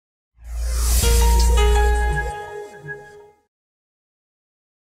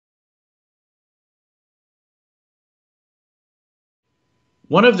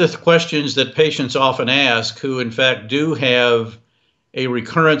One of the questions that patients often ask who in fact do have a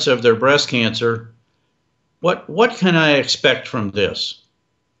recurrence of their breast cancer, what can I expect from this?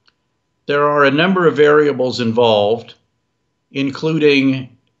 There are a number of variables involved,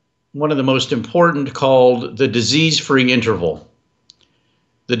 including one of the most important called the disease-free interval.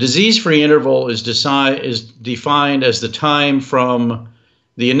 The disease-free interval is defined as the time from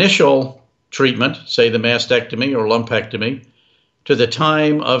the initial treatment, say the mastectomy or lumpectomy, to the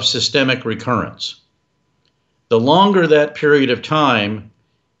time of systemic recurrence. The longer that period of time,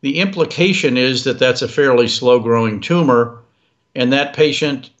 the implication is that that's a fairly slow-growing tumor, and that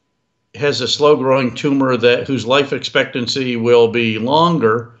patient has a slow-growing tumor whose life expectancy will be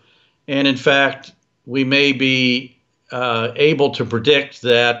longer, and in fact, we may be able to predict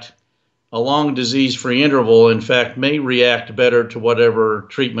that a long disease-free interval, in fact, may react better to whatever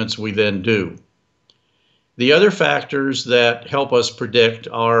treatments we then do. The other factors that help us predict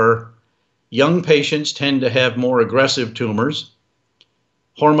are young patients tend to have more aggressive tumors,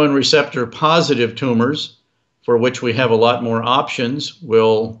 hormone receptor positive tumors, for which we have a lot more options,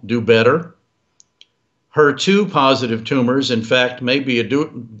 will do better. HER2 positive tumors, in fact, may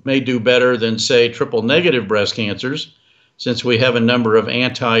do better than, say, triple negative breast cancers, since we have a number of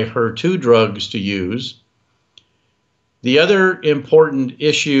anti-HER2 drugs to use. The other important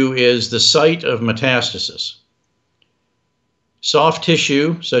issue is the site of metastasis. Soft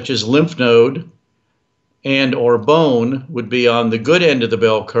tissue, such as lymph node and or bone, would be on the good end of the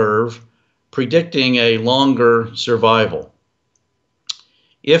bell curve, predicting a longer survival.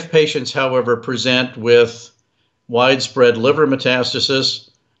 If patients, however, present with widespread liver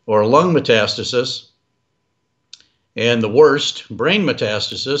metastasis or lung metastasis, and the worst, brain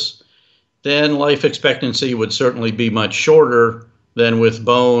metastasis, then life expectancy would certainly be much shorter than with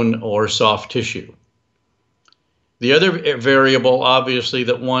bone or soft tissue. The other variable, obviously,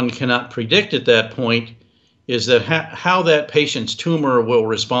 that one cannot predict at that point is that how that patient's tumor will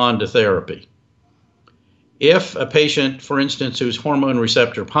respond to therapy. If a patient, for instance, who's hormone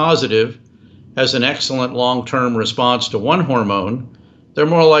receptor positive has an excellent long-term response to one hormone, they're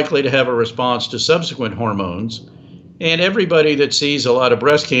more likely to have a response to subsequent hormones. And everybody that sees a lot of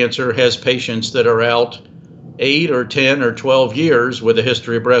breast cancer has patients that are out 8 or 10 or 12 years with a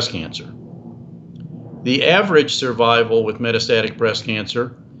history of breast cancer. The average survival with metastatic breast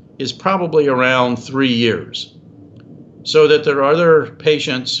cancer is probably around 3 years. So that there are other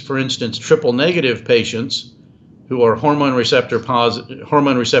patients, for instance, triple negative patients who are hormone receptor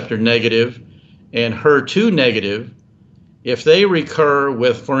negative and HER2 negative. If they recur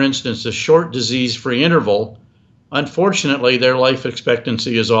with, for instance, a short disease-free interval, unfortunately, their life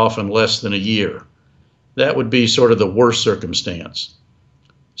expectancy is often less than a year. That would be sort of the worst circumstance.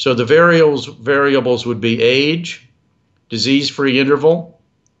 So the variables would be age, disease-free interval,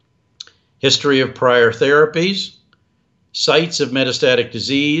 history of prior therapies, sites of metastatic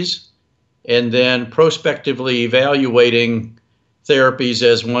disease, and then prospectively evaluating therapies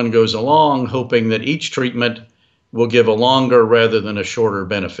as one goes along, hoping that each treatment will give a longer rather than a shorter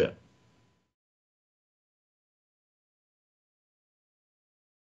benefit.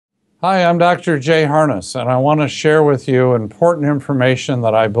 Hi, I'm Dr. Jay Harness, and I want to share with you important information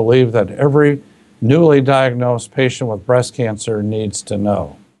that I believe that every newly diagnosed patient with breast cancer needs to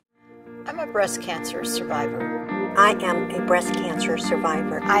know. I'm a breast cancer survivor. I am a breast cancer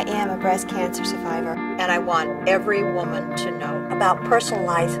survivor. I am a breast cancer survivor. And I want every woman to know about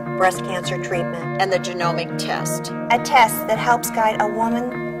personalized breast cancer treatment and the genomic test. A test that helps guide a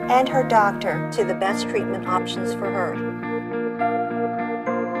woman and her doctor to the best treatment options for her.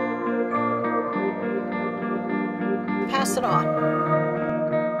 Pass it on.